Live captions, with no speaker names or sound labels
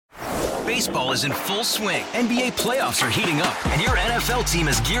Baseball is in full swing. NBA playoffs are heating up, and your NFL team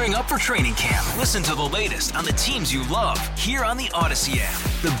is gearing up for training camp. Listen to the latest on the teams you love here on the Odyssey app.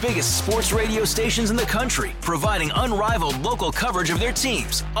 The biggest sports radio stations in the country, providing unrivaled local coverage of their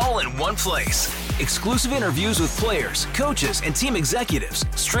teams, all in one place. Exclusive interviews with players, coaches, and team executives,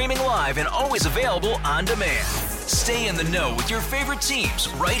 streaming live and always available on demand. Stay in the know with your favorite teams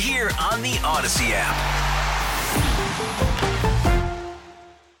right here on the Odyssey app.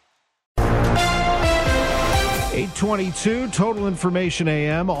 822 Total Information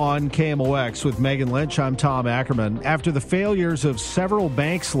AM on KMOX with Megan Lynch. I'm Tom Ackerman. After the failures of several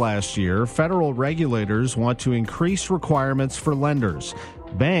banks last year, federal regulators want to increase requirements for lenders.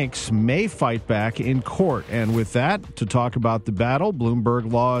 Banks may fight back in court. And with that, to talk about the battle,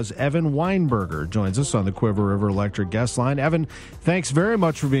 Bloomberg Law's Evan Weinberger joins us on the Quiver River Electric guest line. Evan, thanks very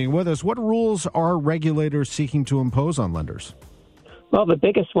much for being with us. What rules are regulators seeking to impose on lenders? Well, the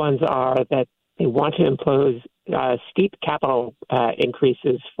biggest ones are that they want to impose steep capital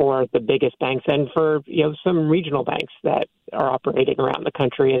increases for the biggest banks and for some regional banks that are operating around the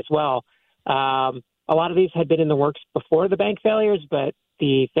country as well. A lot of these had been in the works before the bank failures, but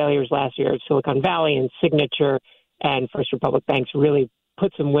the failures last year at Silicon Valley and Signature and First Republic banks really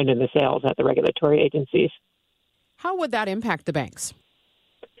put some wind in the sails at the regulatory agencies. How would that impact the banks?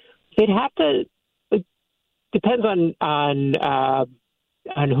 They'd have to. It depends on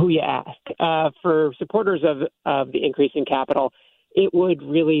who you ask. For supporters of the increase in capital, it would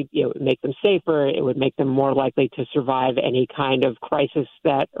really make them safer. It would make them more likely to survive any kind of crisis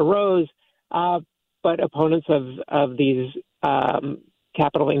that arose. But opponents of these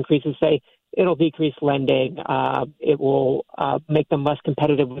capital increases say it'll decrease lending. It will make them less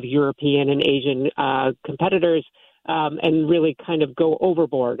competitive with European and Asian competitors, and really kind of go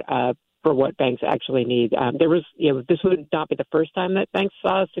overboard for what banks actually need. This would not be the first time that banks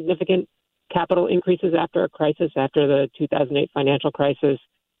saw significant capital increases after a crisis, after the 2008 financial crisis.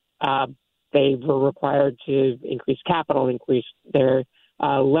 They were required to increase capital, increase their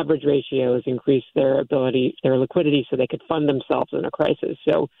leverage ratios, increase their liquidity so they could fund themselves in a crisis.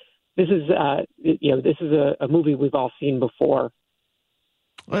 So this is a movie we've all seen before.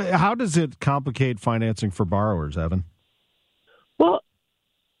 How does it complicate financing for borrowers, Evan? Well,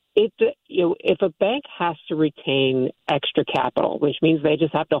 if a bank has to retain extra capital, which means they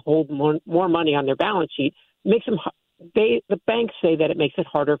just have to hold more money on their balance sheet, the banks say that it makes it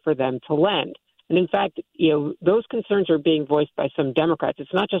harder for them to lend. And in fact, those concerns are being voiced by some Democrats.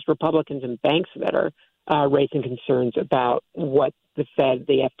 It's not just Republicans and banks that are raising concerns about what the Fed,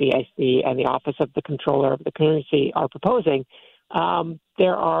 the FDIC, and the Office of the Comptroller of the Currency are proposing.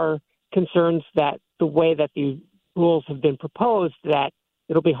 There are concerns that the way that the rules have been proposed, that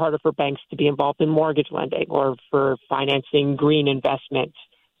it'll be harder for banks to be involved in mortgage lending or for financing green investments.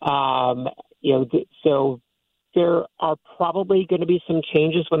 So there are probably going to be some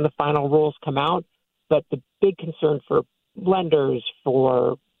changes when the final rules come out. But the big concern for lenders,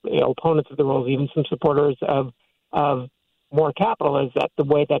 for opponents of the rules, even some supporters of more capital, is that the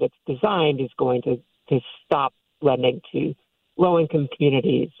way that it's designed is going to stop lending to low-income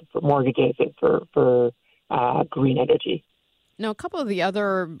communities for mortgages and for green energy. Now, a couple of the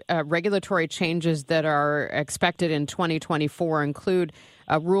other regulatory changes that are expected in 2024 include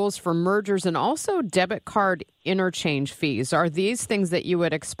rules for mergers and also debit card interchange fees. Are these things that you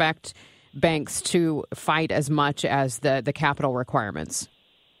would expect banks to fight as much as the capital requirements?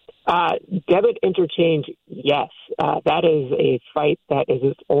 Debit interchange, yes. That is a fight that is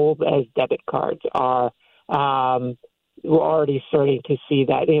as old as debit cards are. We're already starting to see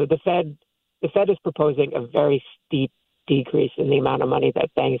that. The Fed is proposing a very steep decrease in the amount of money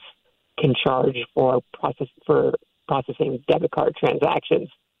that banks can charge for processing debit card transactions.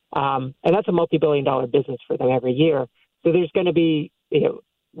 And that's a multi-billion-dollar business for them every year. So there's going to be,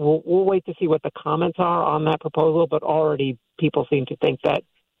 we'll wait to see what the comments are on that proposal, but already people seem to think that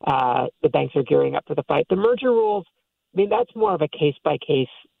the banks are gearing up for the fight. The merger rules, that's more of a case-by-case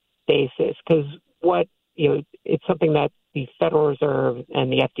basis, because it's something that the Federal Reserve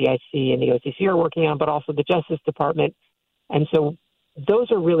and the FDIC and the OCC are working on, but also the Justice Department. And so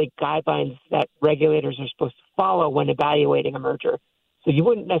those are really guidelines that regulators are supposed to follow when evaluating a merger. So you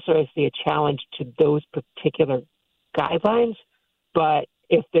wouldn't necessarily see a challenge to those particular guidelines, but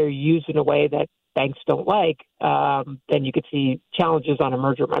if they're used in a way that banks don't like, then you could see challenges on a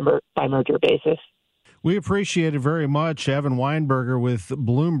merger by merger basis. We appreciate it very much. Evan Weinberger with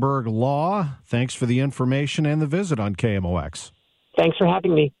Bloomberg Law. Thanks for the information and the visit on KMOX. Thanks for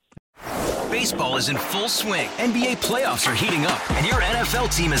having me. Baseball is in full swing. NBA playoffs are heating up, and your NFL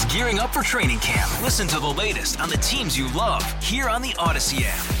team is gearing up for training camp. Listen to the latest on the teams you love here on the Odyssey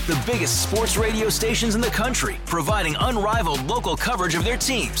app. The biggest sports radio stations in the country, providing unrivaled local coverage of their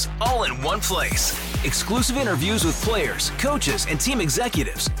teams, all in one place. Exclusive interviews with players, coaches, and team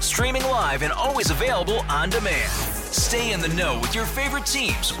executives, streaming live and always available on demand. Stay in the know with your favorite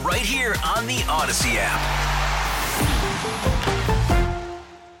teams right here on the Odyssey app.